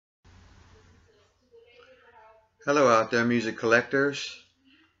Hello out there, music collectors.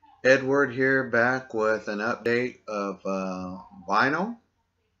 Edward here, back with an update of vinyl,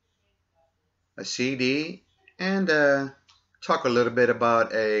 a CD, and talk a little bit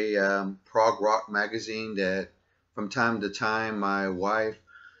about a prog rock magazine that from time to time my wife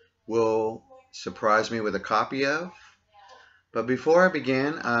will surprise me with a copy of. But before I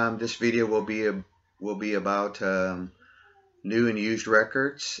begin, this video will be about new and used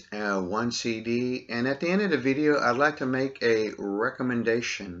records, one CD, and at the end of the video, I'd like to make a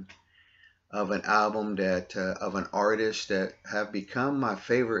recommendation of an album that of an artist that have become my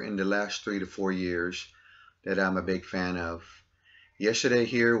favorite in the last 3 to 4 years that I'm a big fan of. Yesterday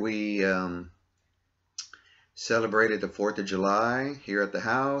here we celebrated the 4th of July here at the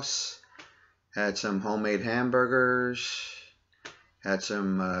house, had some homemade hamburgers, had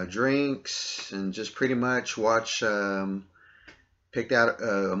some drinks, and just pretty much picked out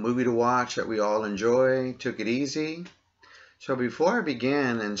a movie to watch that we all enjoy, took it easy. So before I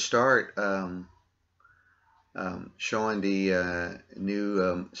begin and start showing the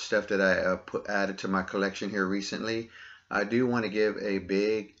new stuff that I added to my collection here recently, I do want to give a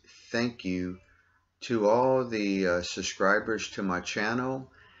big thank you to all the subscribers to my channel,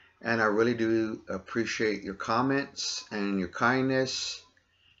 and I really do appreciate your comments and your kindness,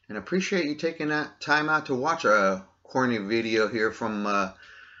 and appreciate you taking that time out to watch a corny video here from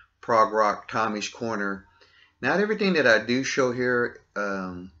Prog Rock Tommy's Corner. Not everything that I do show here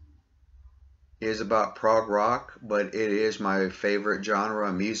is about prog rock, but it is my favorite genre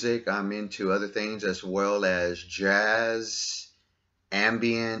of music. I'm into other things as well as jazz,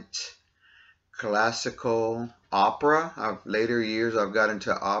 ambient, classical, opera. Later years I've got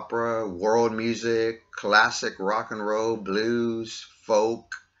into opera, world music, classic rock and roll, blues,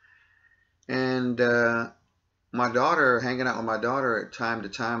 folk, and my daughter, hanging out with my daughter at time to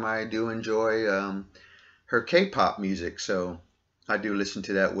time, I do enjoy her K-pop music, so I do listen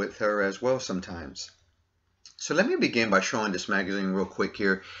to that with her as well sometimes. So let me begin by showing this magazine real quick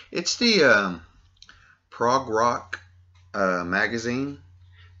here. It's the Prog Rock magazine,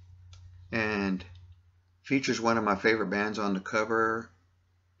 and features one of my favorite bands on the cover,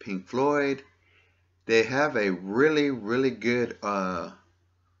 Pink Floyd. They have a really good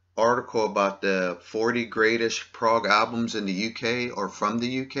article about the 40 greatest prog albums in the UK or from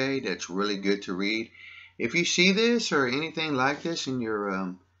the UK. That's really good to read. If you see this or anything like this and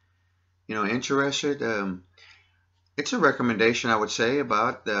you're interested, it's a recommendation, I would say,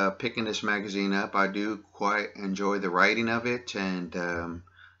 about picking this magazine up. I do quite enjoy the writing of it, and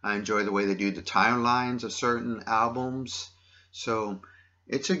I enjoy the way they do the timelines of certain albums. So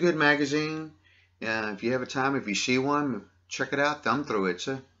it's a good magazine. If you have a time, if you see one, check it out, thumb through it.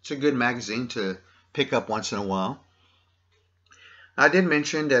 It's a good magazine to pick up once in a while. I did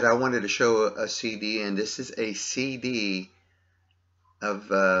mention that I wanted to show a CD, and this is a CD of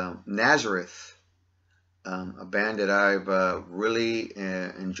Nazareth, a band that I've really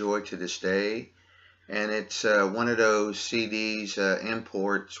enjoyed to this day. And it's one of those CDs,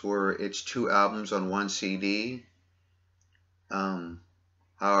 imports, where it's two albums on one CD. How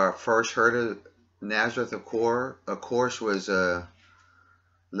I first heard of Nazareth, of course, was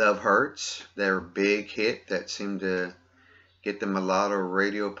Love Hurts, their big hit that seemed to get them a lot of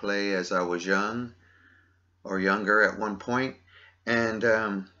radio play as I was young or younger at one point. And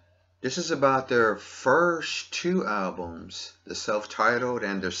this is about their first two albums, the self-titled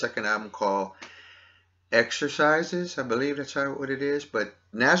and their second album called Exercises. I believe that's what it is. But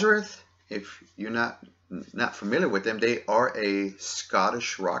Nazareth, if you're not familiar with them, they are a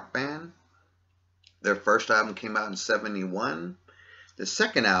Scottish rock band. Their first album came out in '71. The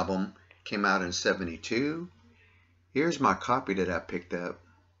second album came out in '72. Here's my copy that I picked up.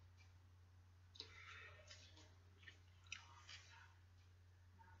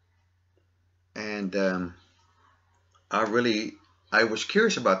 And I was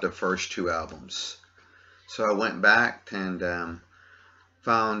curious about the first two albums. So I went back and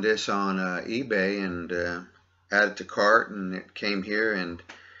found this on eBay and added to cart, and it came here. And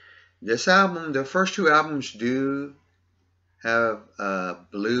this album, the first two albums do have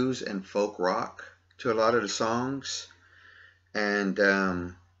blues and folk rock to a lot of the songs, and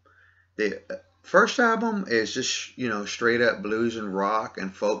the first album is just straight up blues and rock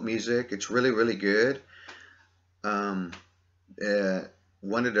and folk music. It's really good. One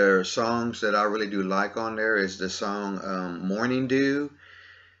of the songs that I really do like on there is the song Morning Dew,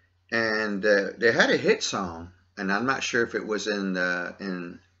 and they had a hit song, and I'm not sure if it was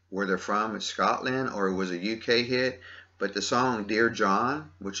in where they're from, in Scotland, or it was a UK hit, but the song Dear John,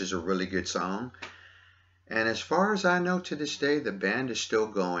 which is a really good song. And as far as I know to this day, the band is still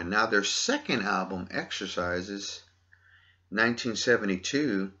going. Now, their second album, Exercises,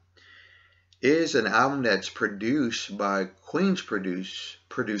 1972, is an album that's produced by Queen's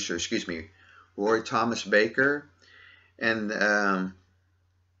producer, Roy Thomas Baker. And that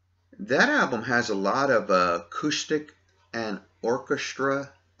album has a lot of acoustic and orchestra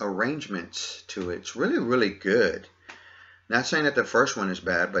arrangements to it. It's really, really good. Not saying that the first one is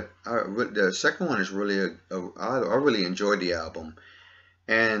bad, but the second one is really I really enjoyed the album.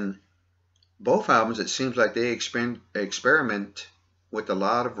 And both albums, it seems like they experiment with a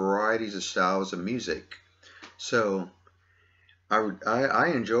lot of varieties of styles of music. So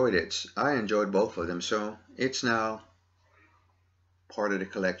I enjoyed it. I enjoyed both of them. So it's now part of the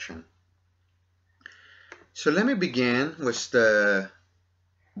collection. So let me begin with the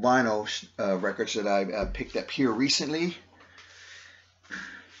vinyl records that I picked up here recently.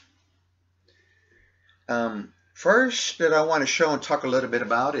 First that I want to show and talk a little bit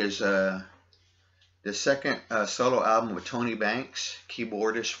about is the second solo album with Tony Banks,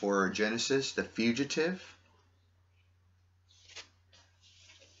 keyboardist for Genesis, The Fugitive.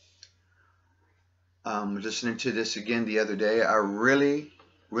 Listening to this again the other day, I really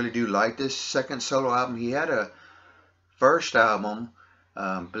do like this second solo album. He had a first album,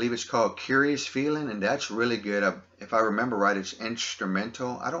 I believe it's called Curious Feeling, and that's really good. If I remember right, it's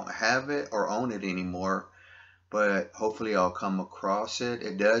instrumental. I don't have it or own it anymore, but hopefully I'll come across it.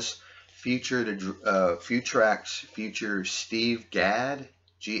 It does feature the few tracks feature Steve Gadd,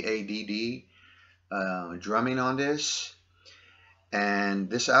 Gadd, drumming on this. And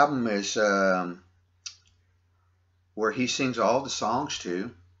this album is where he sings all the songs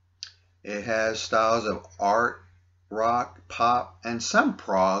to. It has styles of art, rock, pop, and some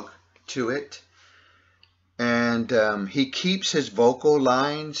prog to it. And he keeps his vocal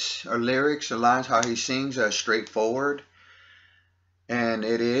lines or lyrics or lines how he sings straightforward. And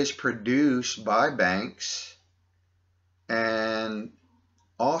it is produced by Banks. And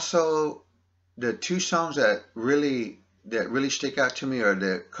also the two songs that really stick out to me are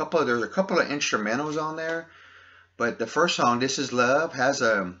there's a couple of instrumentals on there. But the first song, This Is Love, has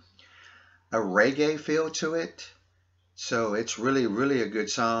a reggae feel to it. So it's really a good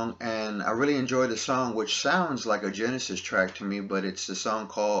song, and I really enjoy the song, which sounds like a Genesis track to me, but it's the song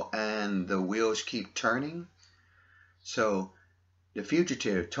called And the Wheels Keep Turning. So The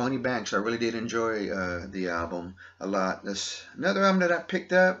Fugitive, Tony Banks, I really did enjoy the album a lot. This another album that I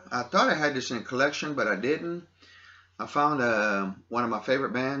picked up. I thought I had this in a collection, but I didn't. I found one of my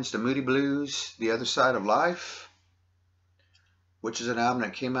favorite bands, the Moody Blues, The Other Side of Life, which is an album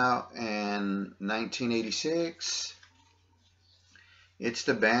that came out in 1986. It's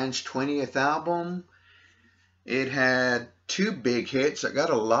the band's 20th album. It had two big hits that got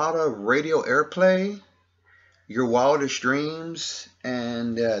a lot of radio airplay, Your Wildest Dreams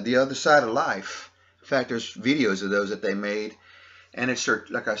and The Other Side of Life. In fact, there's videos of those that they made. And it's their,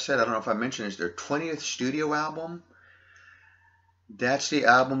 like I said, I don't know if I mentioned, it's their 20th studio album. That's the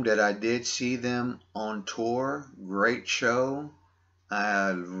album that I did see them on tour. Great show. I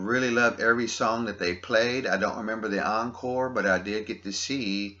really loved every song that they played. I don't remember the encore, but I did get to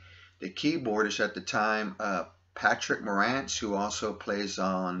see the keyboardist at the time, Patrick Morantz, who also plays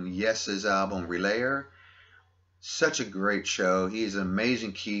on Yes's album Relayer. Such a great show. He's an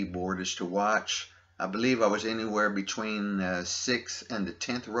amazing keyboardist to watch. I believe I was anywhere between the 6th and the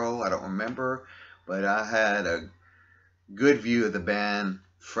 10th row. I don't remember, but I had a good view of the band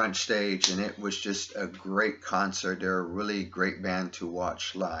front stage, and it was just a great concert. They're a really great band to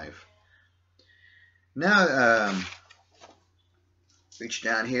watch live. Now, reach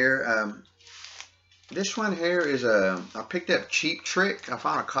down here. This one here is I picked up Cheap Trick. I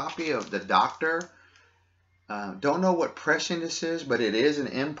found a copy of The Doctor. Don't know what pressing this is, but it is an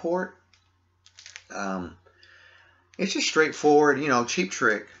import. It's just straightforward, Cheap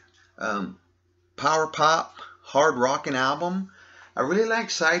Trick. Power pop, hard rocking album. I really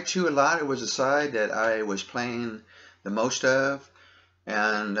liked side 2 a lot. It was a side that I was playing the most of.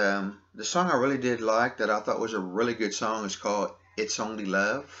 And the song I really did like that I thought was a really good song is called It's Only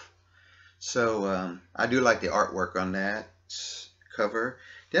Love. So I do like the artwork on that cover.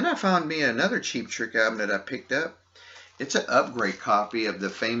 Then I found me another Cheap Trick album that I picked up. It's an upgrade copy of the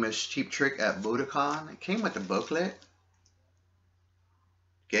famous Cheap Trick at Budokan. It came with the booklet,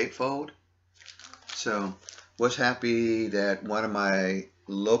 gatefold. So was happy that one of my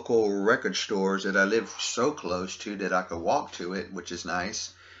local record stores that I live so close to that I could walk to it, which is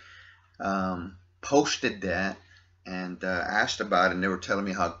nice, posted that and asked about it, and they were telling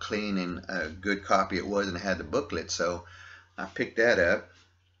me how clean and a good copy it was, and it had the booklet, so I picked that up.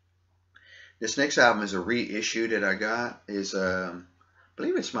 This next album is a reissue that I got. I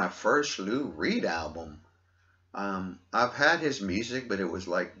believe it's my first Lou Reed album. I've had his music, but it was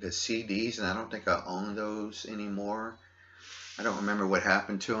like the CDs, and I don't think I own those anymore. I don't remember what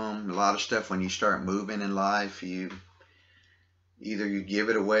happened to them. A lot of stuff when you start moving in life, either you give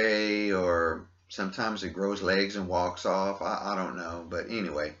it away or sometimes it grows legs and walks off. I don't know. But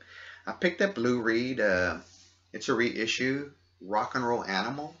anyway, I picked up Lou Reed. It's a reissue, Rock and Roll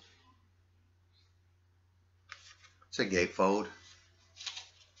Animal. It's a gatefold.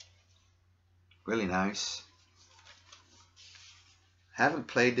 Really nice. Haven't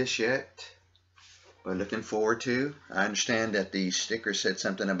played this yet, but looking forward to. I understand that the sticker said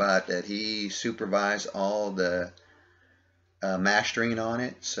something about that he supervised all the mastering on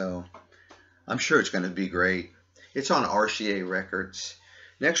it, so I'm sure it's going to be great. It's on RCA Records.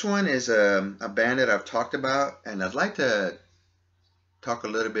 Next one is a band that I've talked about, and I'd like to talk a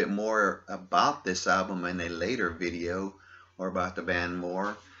little bit more about this album in a later video, or about the band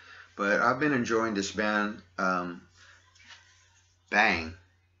more. But I've been enjoying this band, Bang.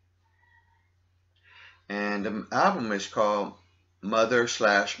 And the album is called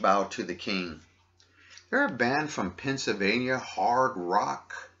Mother/Bow to the King. They're a band from Pennsylvania, hard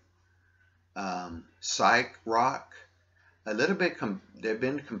rock, psych rock. A little bit, they've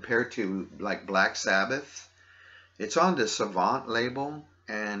been compared to like Black Sabbath. It's on the Savant label,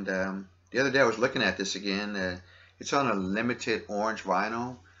 and the other day I was looking at this again. It's on a limited orange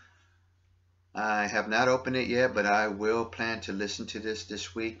vinyl. I have not opened it yet, but I will plan to listen to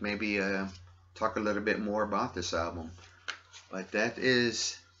this week. Maybe talk a little bit more about this album. But that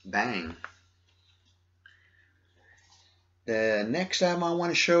is Bang. The next album I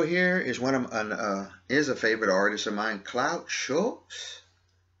want to show here is is a favorite artist of mine, Klaus Schulze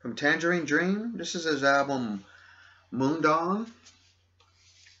from Tangerine Dream. This is his album Moon Dawn.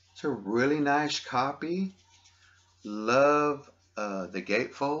 It's a really nice copy. Love the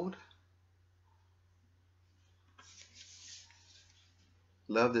gatefold.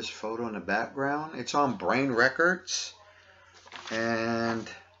 Love this photo in the background. It's on Brain Records, and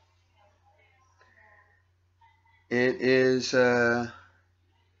it is don't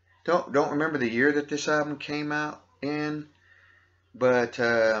remember the year that this album came out in, but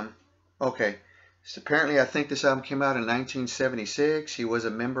okay. So apparently, I think this album came out in 1976. He was a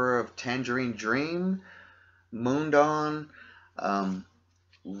member of Tangerine Dream, Moon Dawn.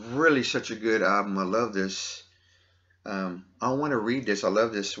 Really, such a good album. I love this. I want to read this. I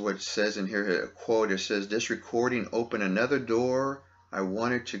love this. What it says in here, a quote. It says, "This recording opened another door I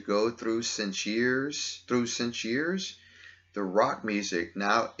wanted to go through since years. The rock music.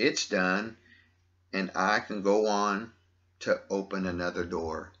 Now it's done, and I can go on to open another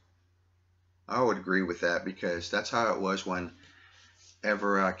door." I would agree with that, because that's how it was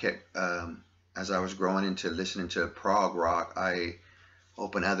whenever I kept, as I was growing into listening to prog rock, I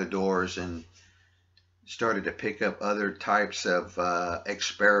opened other doors and started to pick up other types of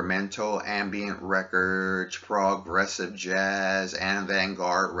experimental ambient records, progressive jazz, and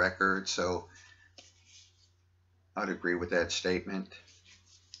avant-garde records. So I'd agree with that statement.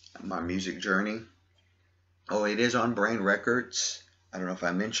 My music journey. Oh, it is on Brain Records. I don't know if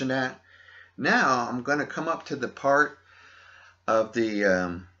I mentioned that. Now I'm going to come up to the part of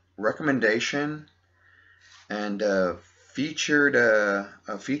the recommendation and featured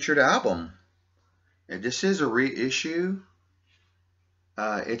album. And this is a reissue.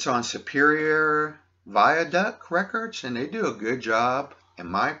 It's on Superior Viaduct Records, and they do a good job, in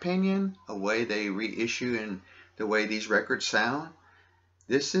my opinion, the way they reissue and the way these records sound.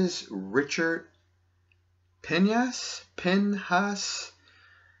 This is Richard Pinhas.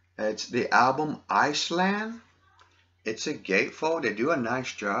 It's the album Iceland. It's a gatefold. They do a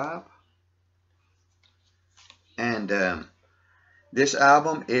nice job. And this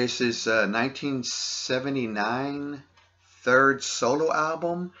album is his 1979 third solo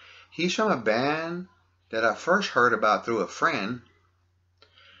album. He's from a band that I first heard about through a friend,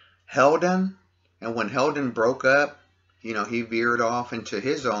 Helden. And when Helden broke up, he veered off into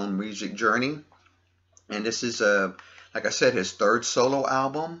his own music journey. And this is, like I said, his third solo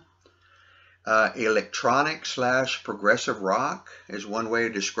album. Electronic / progressive rock is one way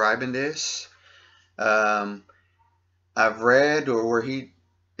of describing this. I've read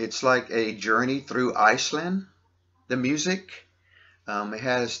it's like a journey through Iceland, the music. It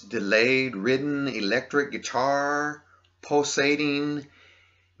has delayed ridden electric guitar, pulsating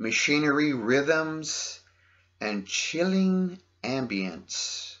machinery rhythms, and chilling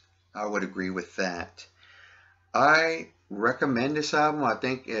ambience. I would agree with that. I recommend this album. I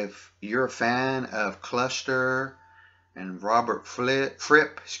think if you're a fan of Cluster and Robert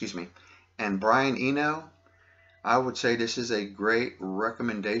Fripp, and Brian Eno, I would say this is a great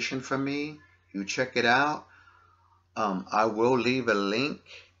recommendation for me. You check it out. I will leave a link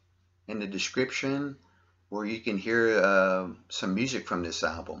in the description where you can hear some music from this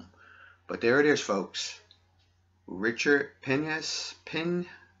album. But there it is, folks. Richard Pinhas, I don't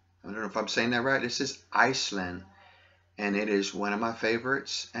know if I'm saying that right. This is Iceland, and it is one of my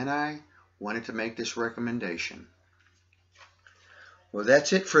favorites, and I wanted to make this recommendation. Well,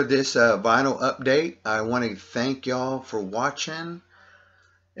 that's it for this vinyl update. I want to thank y'all for watching.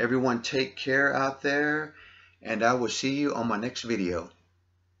 Everyone take care out there, and I will see you on my next video.